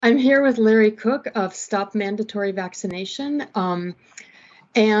I'm here with Larry Cook of Stop Mandatory Vaccination.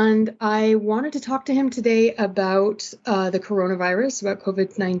 And I wanted to talk to him today about the coronavirus, about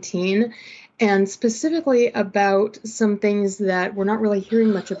COVID-19, and specifically about some things that we're not really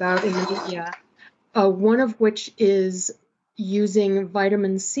hearing much about in the media. One of which is using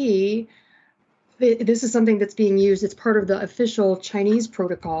vitamin C. This is something that's being used. It's part of the official Chinese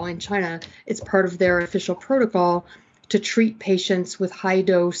protocol in China. It's part of their official protocol to treat patients with high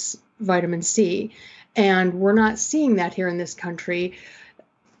dose vitamin C. And we're not seeing that here in this country.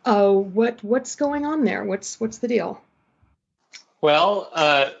 What's going on there? What's the deal?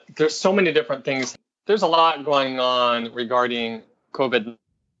 Well, there's so many different things. There's a lot going on regarding COVID-19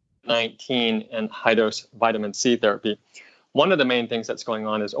 and high dose vitamin C therapy. One of the main things that's going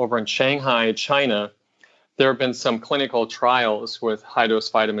on is over in Shanghai, China, there have been some clinical trials with high dose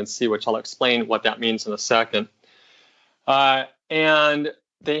vitamin C, which I'll explain what that means in a second. And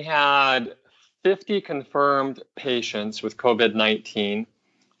they had 50 confirmed patients with COVID-19.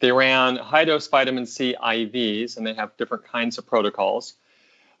 They ran high dose vitamin C IVs, and they have different kinds of protocols.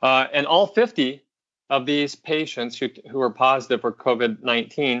 And all 50 of these patients who were positive for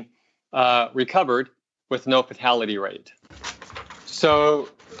COVID-19 recovered with no fatality rate. So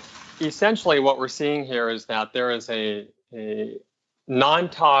essentially what we're seeing here is that there is a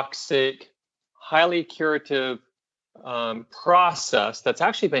non-toxic, highly curative process that's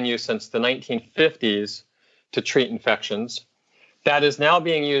actually been used since the 1950s to treat infections that is now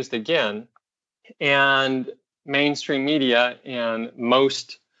being used again. And mainstream media and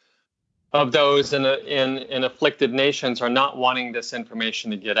most of those in afflicted nations are not wanting this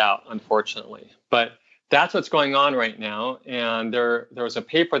information to get out, unfortunately. But that's what's going on right now. And there was a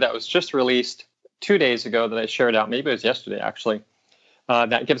paper that was just released 2 days ago that I shared out, maybe it was yesterday actually,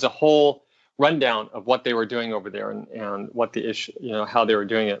 that gives a whole rundown of what they were doing over there and what the issue, how they were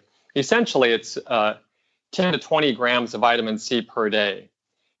doing it. Essentially, it's 10 to 20 grams of vitamin C per day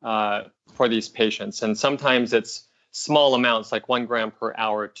for these patients. And sometimes it's small amounts, like 1 gram per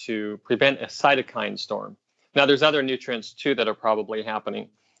hour, to prevent a cytokine storm. Now, there's other nutrients, too, that are probably happening.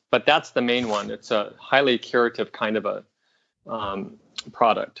 But that's the main one. It's a highly curative kind of a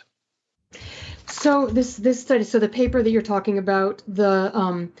product. So this study, so the paper that you're talking about,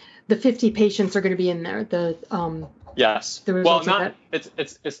 the 50 patients are going to be in there. Yes. Well,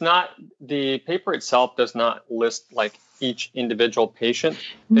 it's not, the paper itself does not list like each individual patient.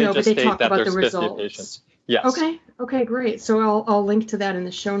 They just state that there's 50 patients. Yes. Okay, great. So I'll link to that in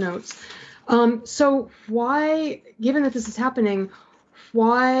the show notes. So why, given that this is happening,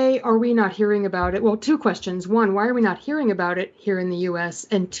 why are we not hearing about it? Well, two questions. One, why are we not hearing about it here in the U.S.?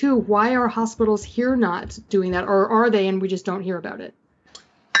 And two, why are hospitals here not doing that? Or are they and we just don't hear about it?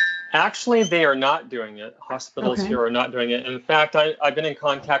 Actually, they are not doing it. Hospitals here are not doing it. In fact, I've been in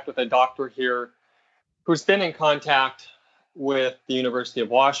contact with a doctor here who's been in contact with the University of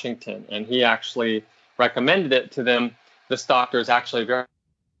Washington, and he actually recommended it to them. This doctor is actually very,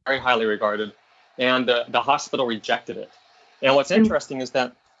 very highly regarded, and the hospital rejected it. And what's interesting is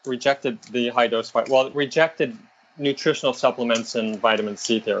that rejected nutritional supplements and vitamin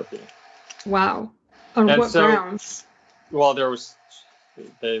C therapy. Wow. On what grounds? Well,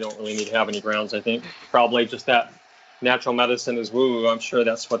 they don't really need to have any grounds, I think. Probably just that natural medicine is woo-woo. I'm sure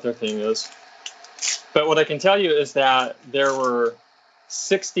that's what their thing is. But what I can tell you is that there were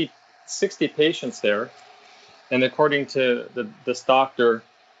 60 patients there. And according to this doctor,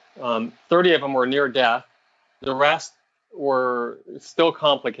 30 of them were near death. The rest were still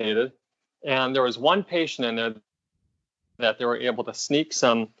complicated. And there was one patient in there that they were able to sneak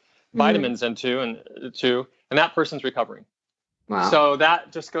some vitamins into, and that person's recovering. Wow. So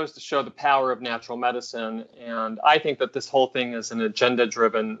that just goes to show the power of natural medicine. And I think that this whole thing is an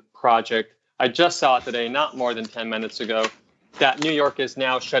agenda-driven project. I just saw it today, not more than 10 minutes ago, that New York is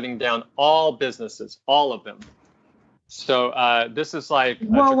now shutting down all businesses, all of them. So this is like a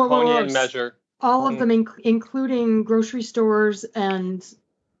draconian measure. All of them, including grocery stores and...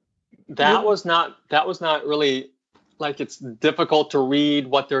 That was not really, like, it's difficult to read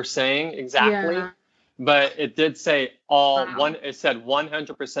what they're saying exactly. Yeah. But it did say it said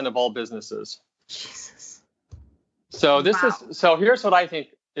 100% of all businesses. Jesus. So so here's what I think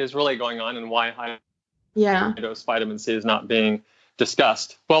is really going on and why high dose vitamin C is not being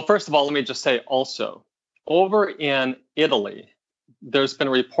discussed. Well, first of all, let me just say also, over in Italy, there's been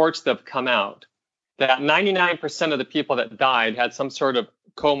reports that have come out that 99% of the people that died had some sort of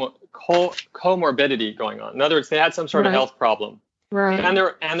comorbidity going on. In other words, they had some sort of health problem. Right.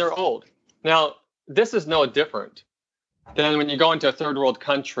 And they're old. Now, this is no different than when you go into a third world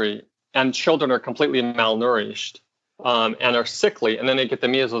country and children are completely malnourished. and are sickly, and then they get the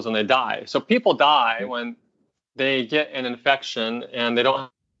measles and they die. So people die when they get an infection and they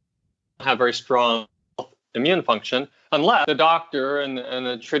don't have very strong immune function, unless the doctor and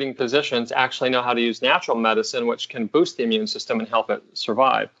the treating physicians actually know how to use natural medicine, which can boost the immune system and help it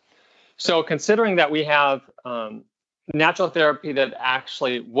survive. So considering that we have natural therapy that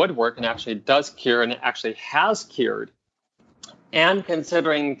actually would work and actually does cure and actually has cured, and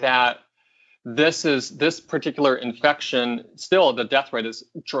considering that this particular infection, still the death rate is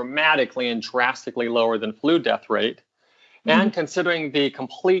dramatically and drastically lower than flu death rate, and considering the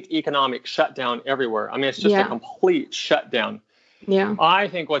complete economic shutdown everywhere. I mean, it's just a complete shutdown. Yeah. I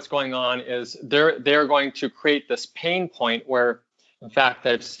think what's going on is they're going to create this pain point where, in fact,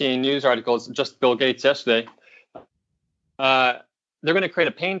 I've seen news articles, just Bill Gates yesterday, they're going to create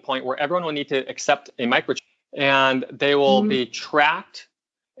a pain point where everyone will need to accept a microchip, and they will be tracked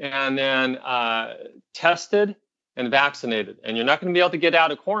and then tested and vaccinated. And you're not going to be able to get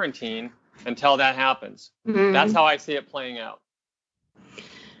out of quarantine until that happens. That's how I see it playing out.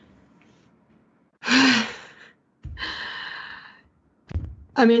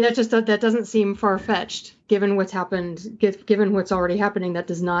 I mean, that doesn't seem far-fetched, given what's happened, given what's already happening. That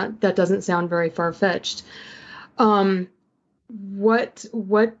doesn't sound very far-fetched. What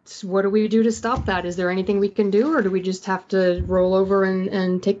do we do to stop that? Is there anything we can do, or do we just have to roll over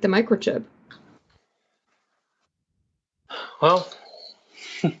and take the microchip? Well,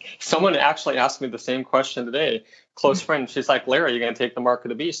 someone actually asked me the same question today. Close friend, she's like, "Larry, are you going to take the mark of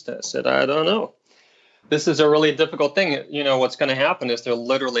the beast?" I said, "I don't know. This is a really difficult thing. You know, what's going to happen is they're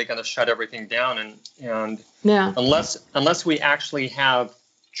literally going to shut everything down, and unless we actually have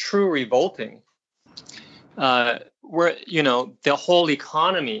true revolting, where the whole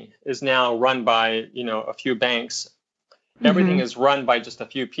economy is now run by a few banks. Everything is run by just a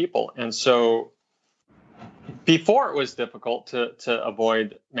few people, and so before it was difficult to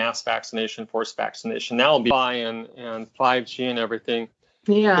avoid mass vaccination, forced vaccination. Now it'll be and 5G and everything.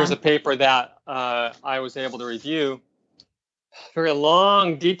 Yeah. There's a paper that I was able to review, very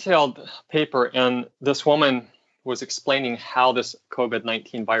long, detailed paper, and this woman was explaining how this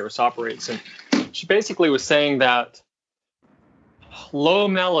COVID-19 virus operates, and she basically was saying that low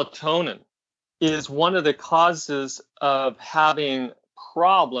melatonin is one of the causes of having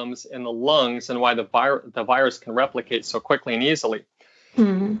problems in the lungs and why the virus can replicate so quickly and easily.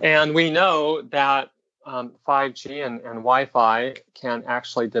 And we know that 5G and Wi-Fi can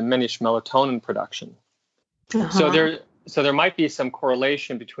actually diminish melatonin production. So there might be some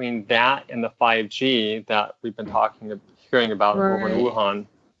correlation between that and the 5G that we've been hearing about over in Wuhan.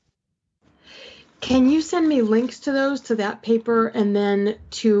 Can you send me links to that paper, and then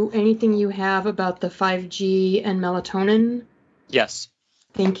to anything you have about the 5G and melatonin? Yes.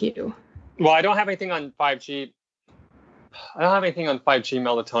 Thank you. Well, I don't have anything on 5G. I don't have anything on 5G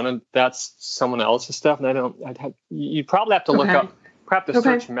melatonin. That's someone else's stuff, and you probably have to look up, perhaps to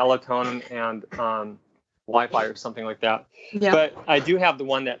search melatonin and Wi-Fi or something like that. Yeah. But I do have the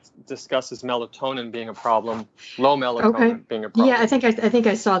one that discusses melatonin being a problem, low melatonin being a problem. Yeah, I think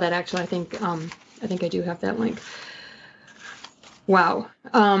I saw that actually. I think I do have that link. Wow.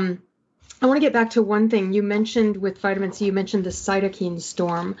 I want to get back to one thing you mentioned with vitamin C. You mentioned the cytokine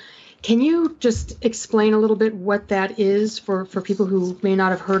storm. Can you just explain a little bit what that is for people who may not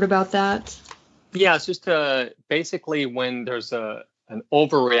have heard about that? Yeah, it's just basically when there's an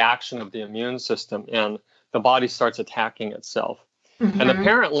overreaction of the immune system and the body starts attacking itself. And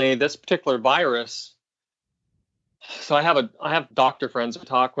apparently this particular virus, so I have doctor friends to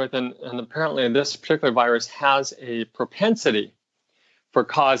talk with, and apparently this particular virus has a propensity for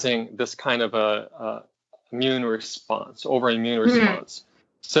causing this kind of a immune response, autoimmune response.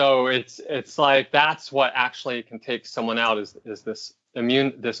 So it's like that's what actually can take someone out is this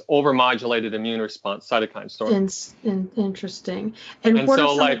overmodulated immune response, cytokine storm. Interesting. And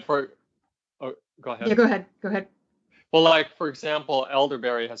so go ahead. Yeah, go ahead. Well, like for example,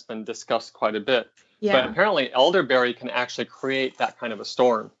 elderberry has been discussed quite a bit. Yeah. But apparently elderberry can actually create that kind of a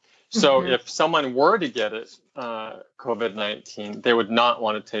storm. So if someone were to get it, COVID-19, they would not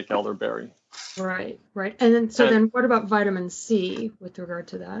want to take elderberry. Right. And then what about vitamin C with regard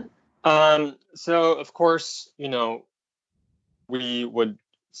to that? So of course, we would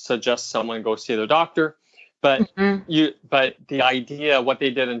suggest someone go see their doctor, but but the idea, what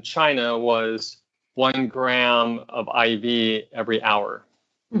they did in China was 1 gram of IV every hour.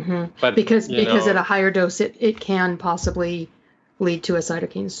 But because at a higher dose, it can possibly lead to a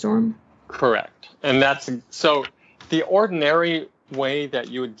cytokine storm. Correct. And so the ordinary way that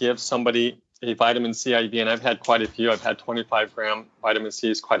you would give somebody a vitamin C IV, and I've had quite a few, I've had 25-gram vitamin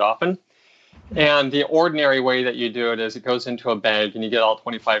Cs quite often, And the ordinary way that you do it is it goes into a bag and you get all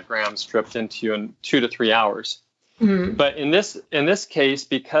 25 grams dripped into you in 2 to 3 hours. Mm-hmm. But in this case,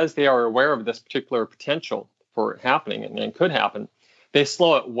 because they are aware of this particular potential for it happening and could happen, they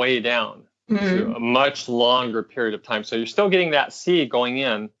slow it way down to a much longer period of time. So you're still getting that C going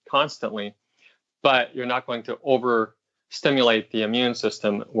in constantly, but you're not going to overstimulate the immune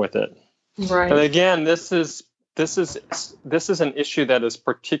system with it. Right. And again, this is an issue that is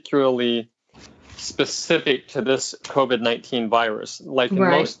particularly specific to this COVID-19 virus. Like in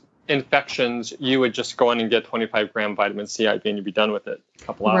most infections, you would just go in and get 25-gram vitamin C IV and you'd be done with it in a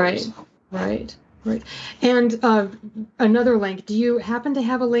couple hours. Right. And another link, do you happen to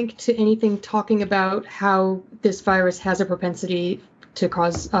have a link to anything talking about how this virus has a propensity to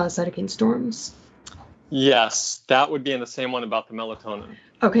cause cytokine storms? Yes, that would be in the same one about the melatonin.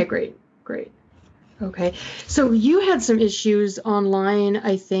 Okay, great. Okay, so you had some issues online.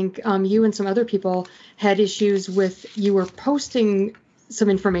 I think you and some other people had issues with, you were posting some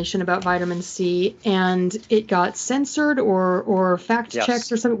information about vitamin C and it got censored or fact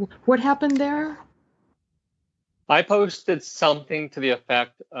checked or something. What happened there? I posted something to the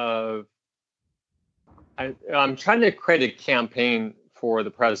effect of, I'm trying to create a campaign for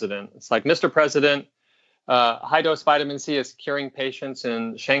the president. It's like, Mr. President, high-dose vitamin C is curing patients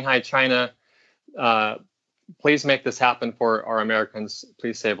in Shanghai, China. Please make this happen for our Americans.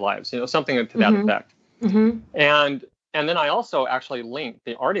 Please save lives. Something to that effect. Mm-hmm. And then I also actually linked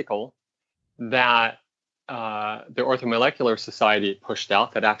the article that the Orthomolecular Society pushed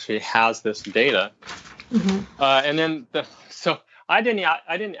out that actually has this data. Mm-hmm. And then so I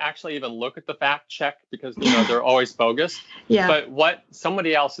didn't actually even look at the fact check because they're always bogus. Yeah. But what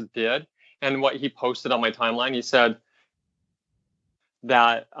somebody else did and what he posted on my timeline, he said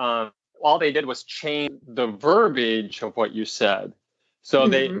that all they did was change the verbiage of what you said. So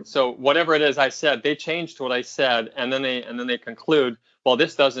so whatever it is I said, they changed what I said, and then they conclude, well,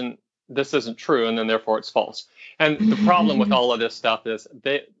 this isn't true, and then therefore it's false. And the problem with all of this stuff is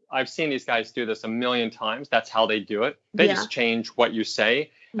I've seen these guys do this a million times. That's how they do it. They just change what you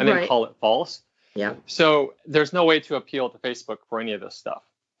say and then call it false. Yeah. So there's no way to appeal to Facebook for any of this stuff.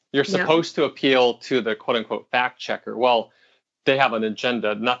 You're supposed to appeal to the quote unquote fact checker. Well, they have an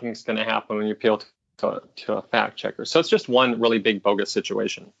agenda. Nothing's going to happen when you appeal to a fact checker. So it's just one really big bogus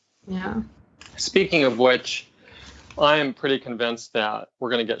situation. Yeah. Speaking of which, I am pretty convinced that we're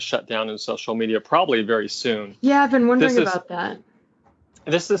going to get shut down in social media probably very soon. Yeah, I've been wondering about that.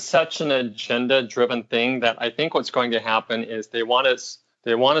 This is such an agenda-driven thing that I think what's going to happen is they want us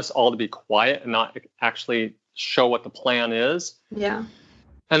all to be quiet and not actually show what the plan is. Yeah.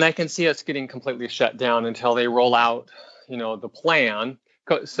 And I can see us getting completely shut down until they roll out, the plan.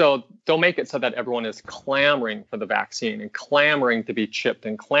 So they'll make it so that everyone is clamoring for the vaccine and clamoring to be chipped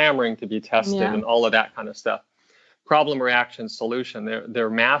and clamoring to be tested and all of that kind of stuff. Problem, reaction, solution. They're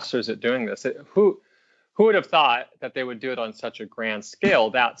masters at doing this. Who would have thought that they would do it on such a grand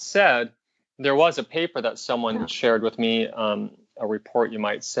scale? That said, there was a paper that someone shared with me, a report, you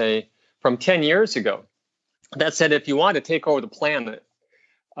might say, from 10 years ago that said if you want to take over the planet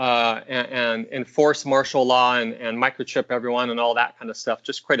and enforce martial law and microchip everyone and all that kind of stuff,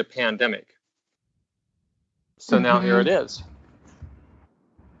 just create a pandemic. So now here it is.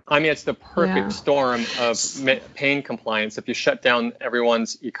 I mean, it's the perfect storm of pain compliance if you shut down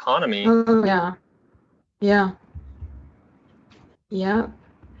everyone's economy. Oh, yeah.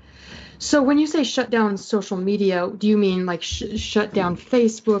 So when you say shut down social media, do you mean like shut down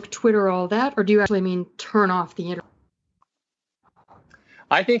Facebook, Twitter, all that? Or do you actually mean turn off the internet?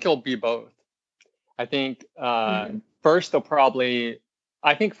 I think it'll be both. I think first they'll probably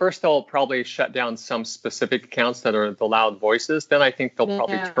shut down some specific accounts that are the loud voices. Then I think they'll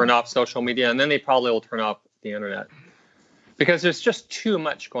probably turn off social media, and then they probably will turn off the internet because there's just too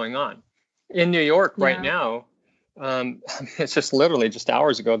much going on. In New York right now, it's just literally just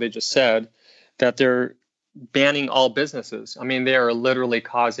hours ago, they just said that they're banning all businesses. I mean, they are literally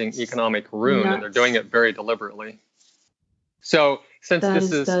causing economic ruin, and they're doing it very deliberately. So since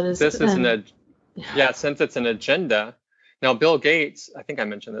since it's an agenda, now Bill Gates, I think I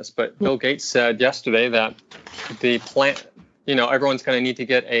mentioned this, but Bill Gates said yesterday that the plant, everyone's going to need to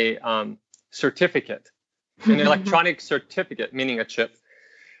get a certificate, an electronic certificate, meaning a chip,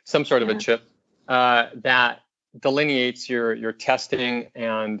 some sort of a chip that delineates your testing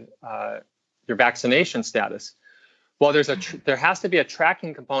and your vaccination status. Well, there has to be a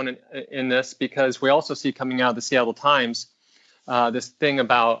tracking component in this because we also see coming out of the Seattle Times this thing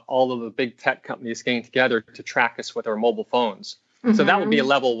about all of the big tech companies getting together to track us with our mobile phones. So that would be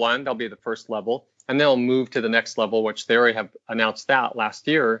level one. That'll be the first level. And they'll move to the next level, which they already have announced that last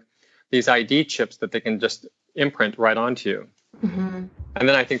year. these ID chips that they can just imprint right onto you. Mm-hmm. And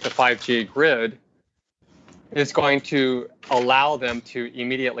then I think the 5G grid is going to allow them to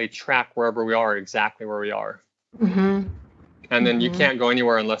immediately track wherever we are, exactly where we are. Mm-hmm. And then you can't go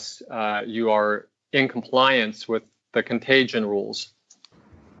anywhere unless you are in compliance with the contagion rules.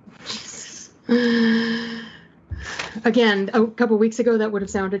 Again, a couple weeks ago, that would have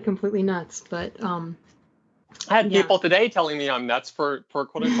sounded completely nuts, but I had people today telling me I'm nuts for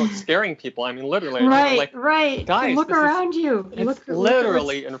quote unquote scaring people. I mean, literally. Right. Guys, look around you. It's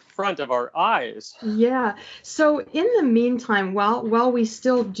literally in front of our eyes. Yeah. So in the meantime, while we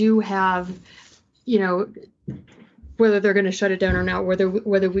still do have, whether they're going to shut it down or not,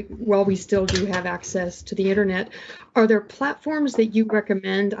 while we still do have access to the internet, are there platforms that you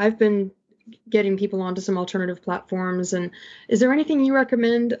recommend? I've been getting people onto some alternative platforms, and is there anything you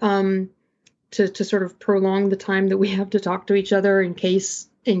recommend to sort of prolong the time that we have to talk to each other in case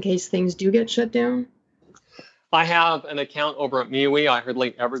things do get shut down? I have an account over at MeWe. I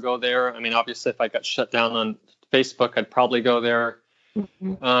hardly ever go there. I mean, obviously, if I got shut down on Facebook, I'd probably go there.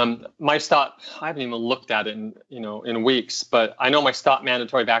 Mm-hmm. My Stop, I haven't even looked at it in weeks, but I know my Stop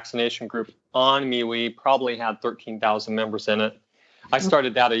Mandatory Vaccination group on MeWe probably had 13,000 members in it. I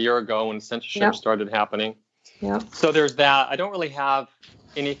started that a year ago when censorship started happening. Yeah. So there's that. I don't really have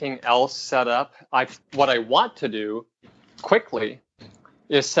anything else set up. What I want to do quickly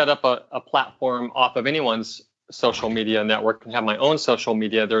is set up a platform off of anyone's social media network and have my own social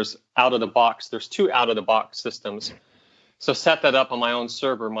media. There's two out of the box systems. So set that up on my own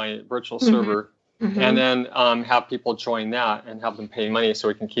server, my virtual server, and then have people join that and have them pay money so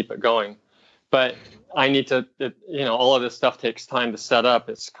we can keep it going. But I need to, all of this stuff takes time to set up.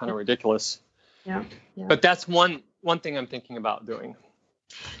 It's kind of ridiculous. Yeah. But that's one thing I'm thinking about doing.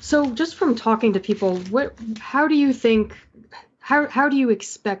 So just from talking to people, how do you think, how do you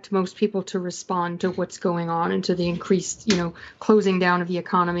expect most people to respond to what's going on and to the increased, closing down of the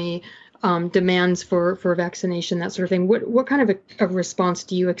economy, demands for vaccination, that sort of thing? What kind of a response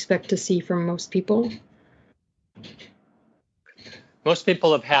do you expect to see from most people? Most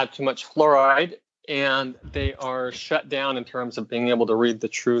people have had too much fluoride, and they are shut down in terms of being able to read the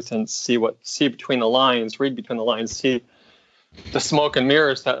truth and see between the lines, read between the lines, see the smoke and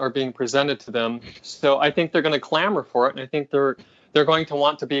mirrors that are being presented to them. So I think they're going to clamor for it, and I think they're going to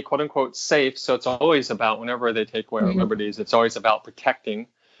want to be quote unquote safe. So it's always about, whenever they take away our liberties, it's always about protecting.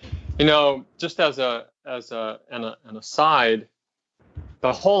 Just as an aside,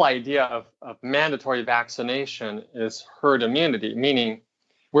 the whole idea of mandatory vaccination is herd immunity, meaning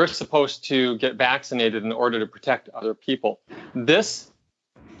we're supposed to get vaccinated in order to protect other people. This,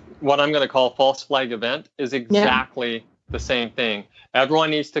 what I'm going to call false flag event, is exactly the same thing.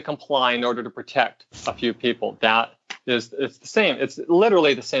 Everyone needs to comply in order to protect a few people. It's the same. It's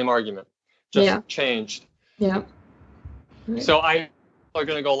literally the same argument, just changed. Yeah. Right. So I are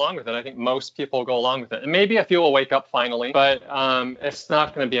going to go along with it. I think most people will go along with it. And maybe a few will wake up finally, but it's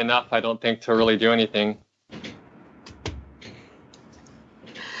not going to be enough, I don't think, to really do anything.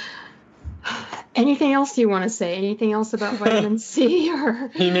 Anything else you want to say? Anything else about vitamin C?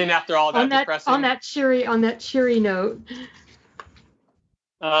 Or you mean after all that depressing? On that cheery note.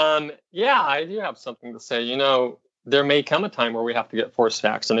 Yeah, I do have something to say. There may come a time where we have to get forced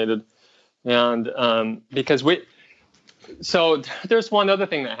vaccinated, and because So there's one other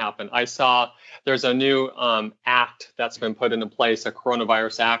thing that happened. I saw there's a new act that's been put into place, a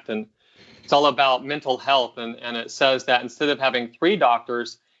coronavirus act, and it's all about mental health. And it says that instead of having 3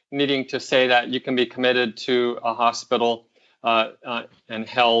 doctors needing to say that you can be committed to a hospital and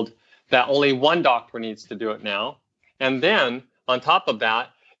held, that only 1 doctor needs to do it now. And then on top of that,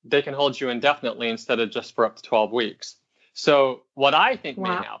 they can hold you indefinitely instead of just for up to 12 weeks. So what I think may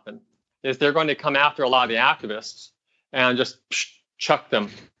happen is they're going to come after a lot of the activists and just chuck them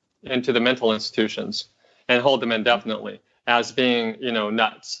into the mental institutions and hold them indefinitely as being,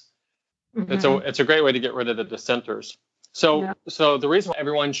 nuts. It's a great way to get rid of the dissenters. So the reason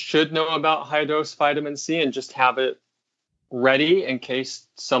everyone should know about high-dose vitamin C and just have it ready in case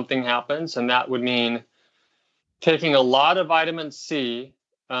something happens, and that would mean taking a lot of vitamin C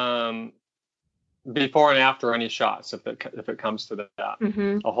before and after any shots, if it comes to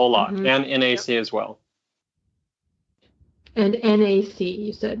that, a whole lot, and NAC as well. And NAC,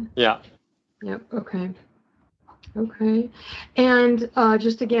 you said? Yeah. Yep. Okay. And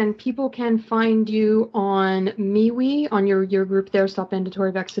just again, people can find you on MeWe, on your group there, Stop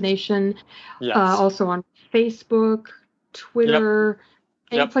Mandatory Vaccination. Yes. Also on Facebook, Twitter.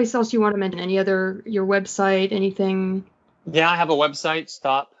 Any place else you want to mention? Your website, anything? Yeah, I have a website,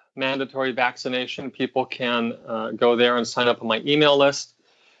 Stop Mandatory Vaccination. People can go there and sign up on my email list.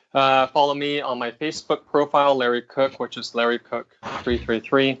 Follow me on my Facebook profile, Larry Cook, which is Larry Cook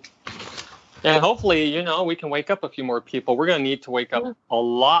 333. And hopefully, we can wake up a few more people. We're going to need to wake up a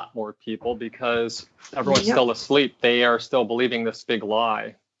lot more people because everyone's still asleep. They are still believing this big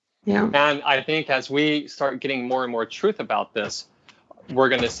lie. Yeah. And I think as we start getting more and more truth about this, we're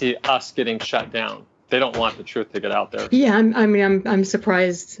going to see us getting shut down. They don't want the truth to get out there. Yeah, I'm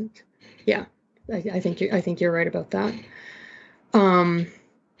surprised. Yeah, I think you're right about that.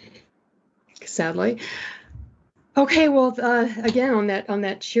 Sadly. Okay, well, again, on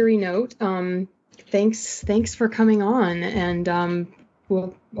that cheery note, thanks for coming on, and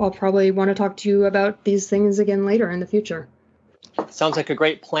I'll probably want to talk to you about these things again later in the future. Sounds like a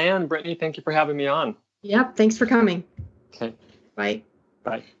great plan, Brittany. Thank you for having me on. Yep, thanks for coming. Okay. Bye.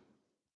 Bye.